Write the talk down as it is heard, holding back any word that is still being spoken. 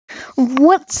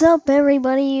What's up,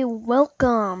 everybody?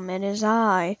 Welcome. It is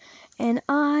I, and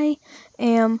I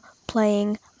am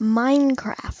playing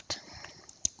Minecraft.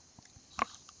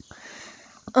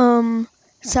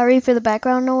 Sorry for the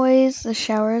background noise. The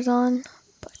shower is on,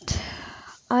 but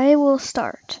I will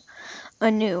start a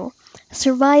new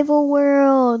survival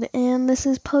world. And this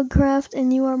is Pugcraft,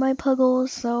 and you are my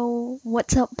Puggles. So,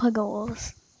 what's up,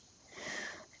 Puggles?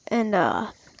 And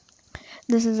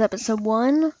this is episode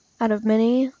 1 out of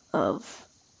many of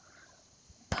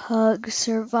Pug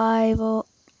Survival.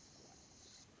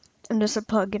 I'm just a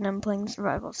pug and I'm playing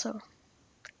survival, so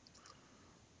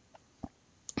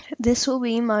this will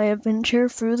be my adventure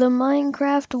through the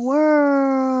Minecraft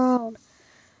world.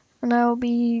 And I will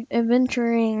be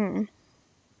adventuring.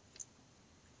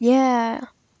 Yeah.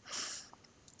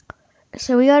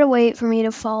 So we gotta wait for me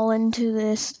to fall into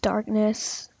this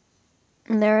darkness.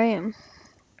 And there I am.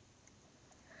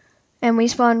 And we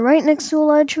spawned right next to a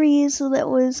lot of trees, so that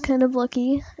was kind of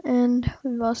lucky. And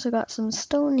we've also got some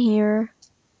stone here.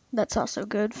 That's also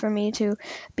good for me to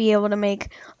be able to make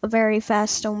a very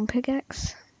fast stone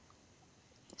pickaxe.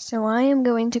 So I am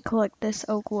going to collect this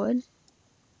oak wood.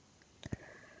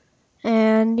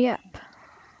 And yep.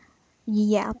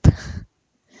 Yeah,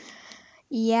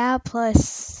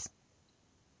 plus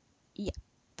yep.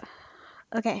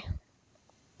 Okay.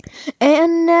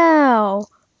 And now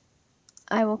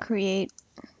I will create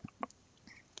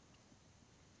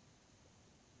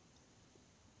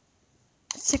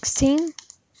 $16.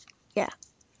 Yeah.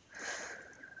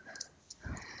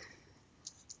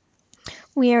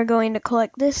 We are going to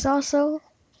collect this also.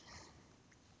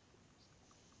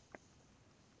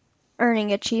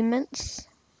 Earning achievements,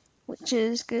 which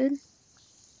is good.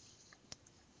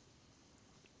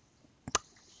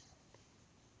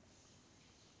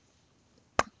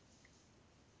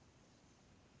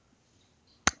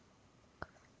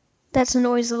 That's the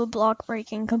noise of the block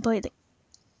breaking completely.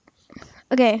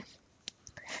 Okay.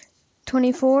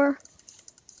 24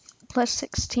 plus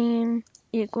 16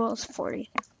 equals 40.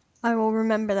 I will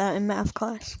remember that in math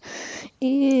class.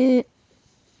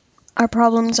 Our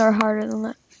problems are harder than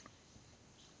that.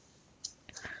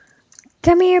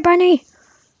 Come here, bunny.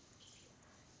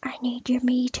 I need your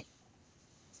meat.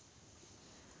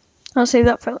 I'll save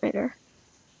that for later.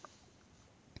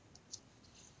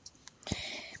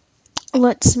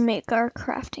 Let's make our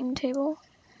crafting table.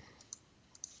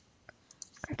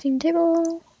 Crafting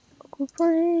table. Cool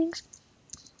planks.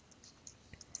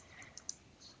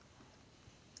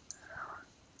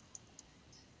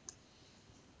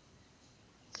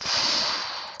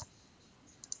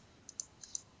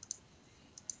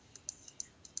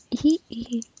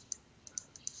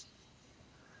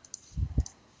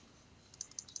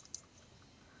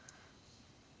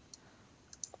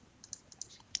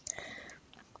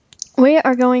 We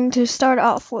are going to start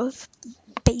off with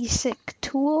basic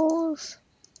tools.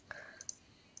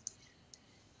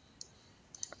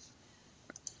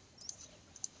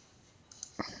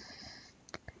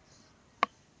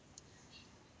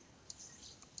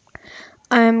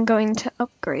 I'm going to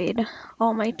upgrade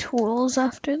all my tools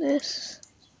after this.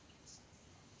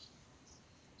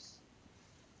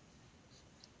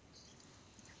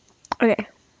 Okay.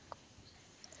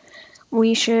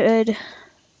 We should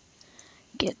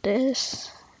get this.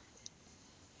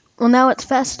 Well, now it's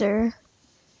faster,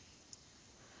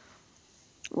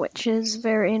 which is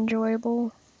very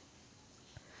enjoyable.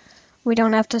 We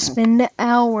don't have to spend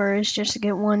hours just to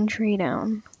get one tree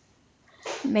down.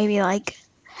 Maybe like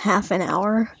half an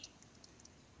hour.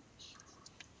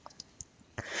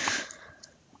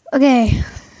 Okay.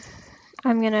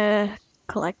 I'm gonna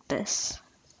collect this.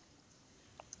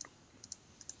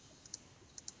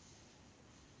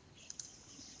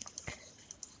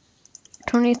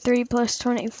 $23 plus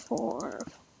 24.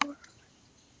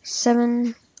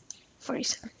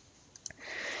 747.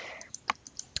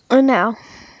 And now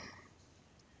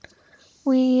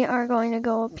we are going to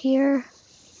go up here.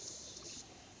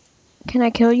 Can I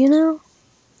kill you now?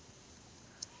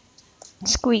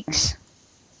 Squeaks.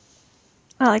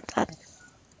 I like that.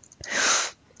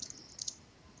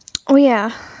 Oh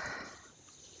yeah.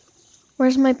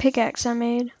 Where's my pickaxe I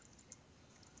made?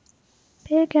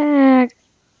 Pickaxe.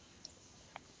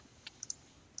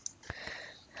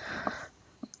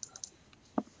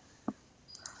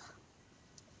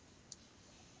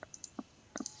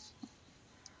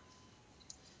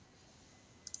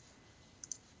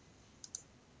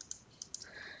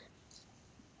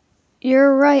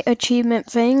 You're right, achievement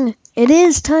thing. It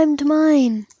is time to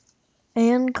mine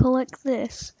and collect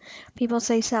this. People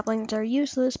say saplings are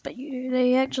useless, but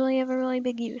they actually have a really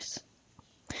big use.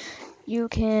 You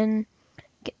can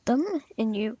get them,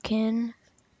 and you can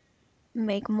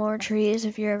make more trees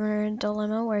if you're ever in a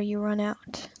dilemma where you run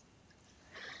out.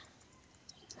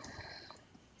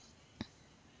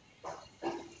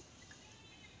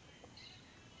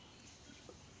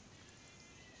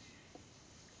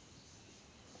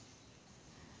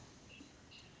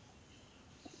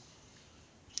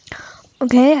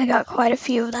 Okay, I got quite a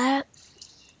few of that.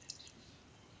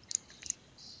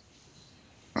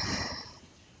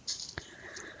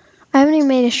 I haven't even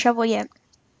made a shovel yet.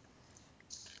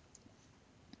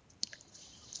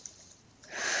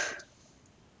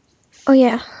 Oh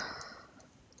yeah.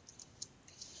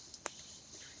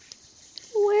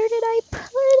 Where did I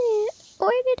put it?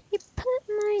 Where did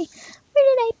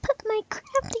I put my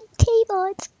crafting table?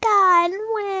 It's gone.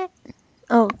 Where?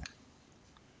 Oh.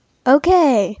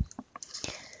 Okay.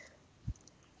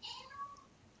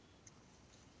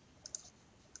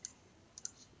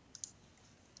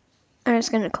 I'm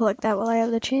just gonna collect that while I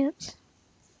have the chance.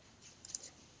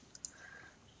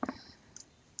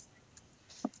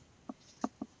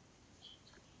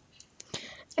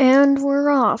 And we're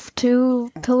off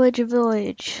to pillage a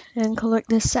village and collect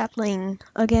this sapling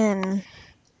again.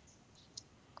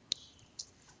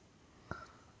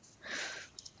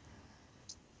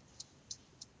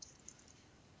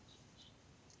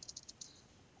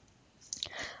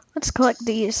 Let's collect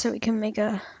these so we can make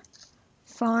a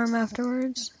farm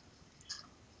afterwards.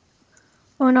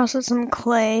 Oh, and also some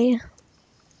clay.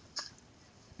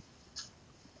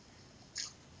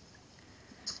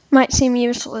 Might seem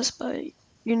useless, but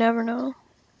you never know.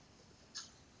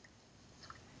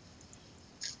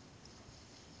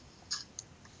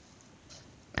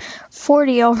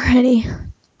 40 already.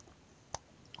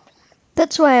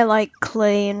 That's why I like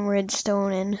clay and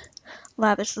redstone and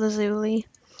lapis lazuli.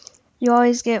 You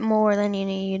always get more than you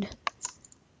need.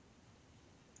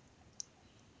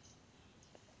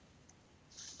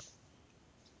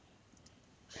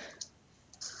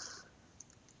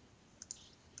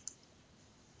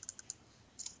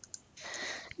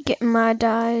 Getting my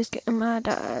dyes, getting my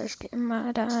dyes, getting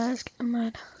my dyes, getting my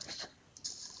dyes.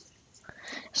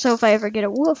 So if I ever get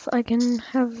a wolf, I can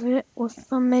have it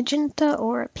with a magenta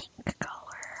or a pink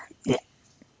color. Yeah.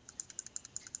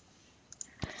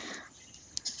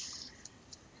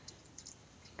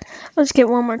 Let's get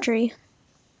one more tree.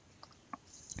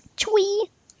 Chwee!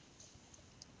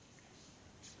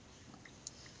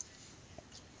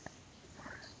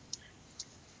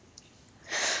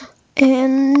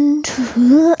 And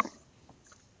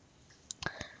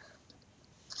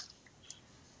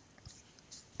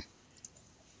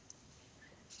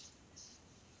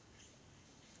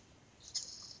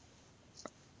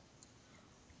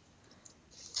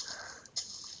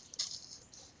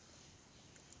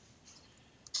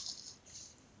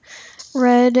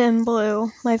red and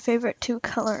blue, my favorite two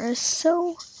colors.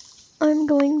 So I'm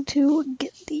going to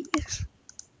get these.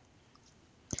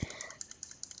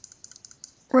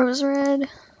 Rose red.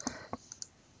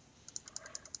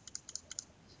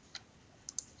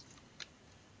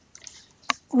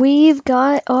 We've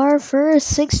got our first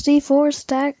 64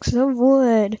 stacks of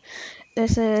wood.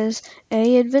 This is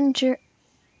a adventure.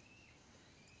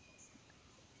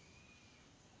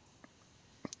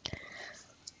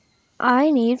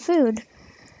 I need food.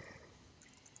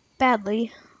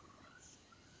 Badly.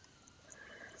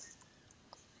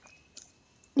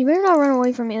 You better not run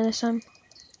away from me this time.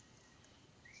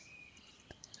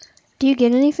 Do you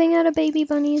get anything out of baby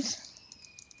bunnies?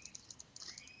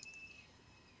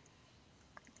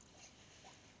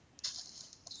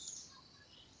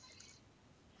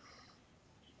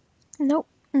 Nope,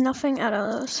 nothing out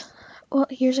of those. Well,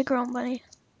 here's a grown bunny.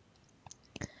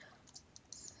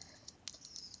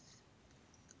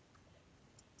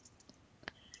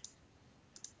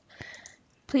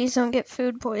 Please don't get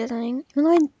food poisoning.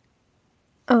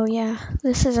 Oh yeah,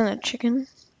 this isn't a chicken.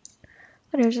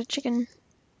 But there's a chicken.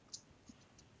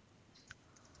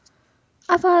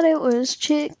 I thought it was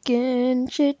chicken,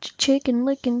 chicken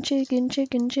licking, chicken,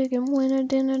 winner,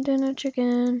 dinner,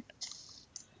 chicken.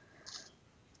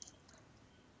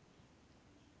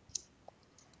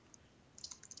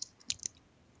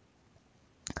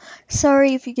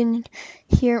 Sorry if you can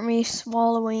hear me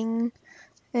swallowing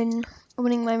and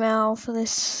opening my mouth.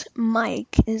 This mic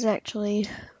is actually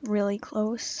really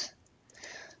close.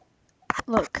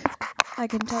 Look, I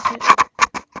can touch it.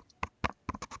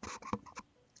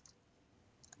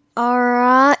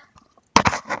 Alright.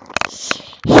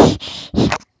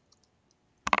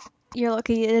 You're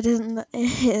lucky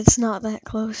it's not that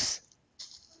close.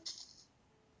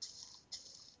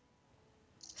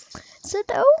 So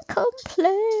don't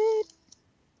complain.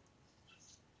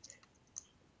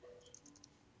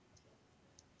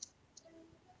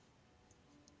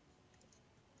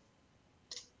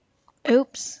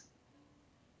 Oops.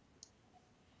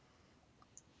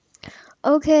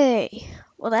 Okay,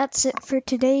 well that's it for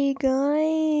today,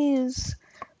 guys.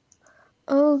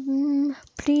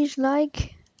 Please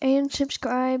like and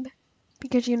subscribe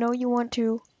because you know you want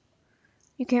to.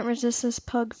 You can't resist this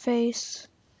pug face,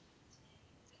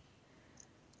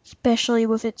 especially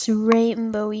with its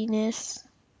rainbowiness.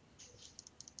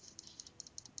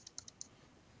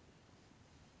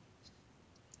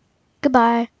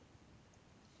 Goodbye.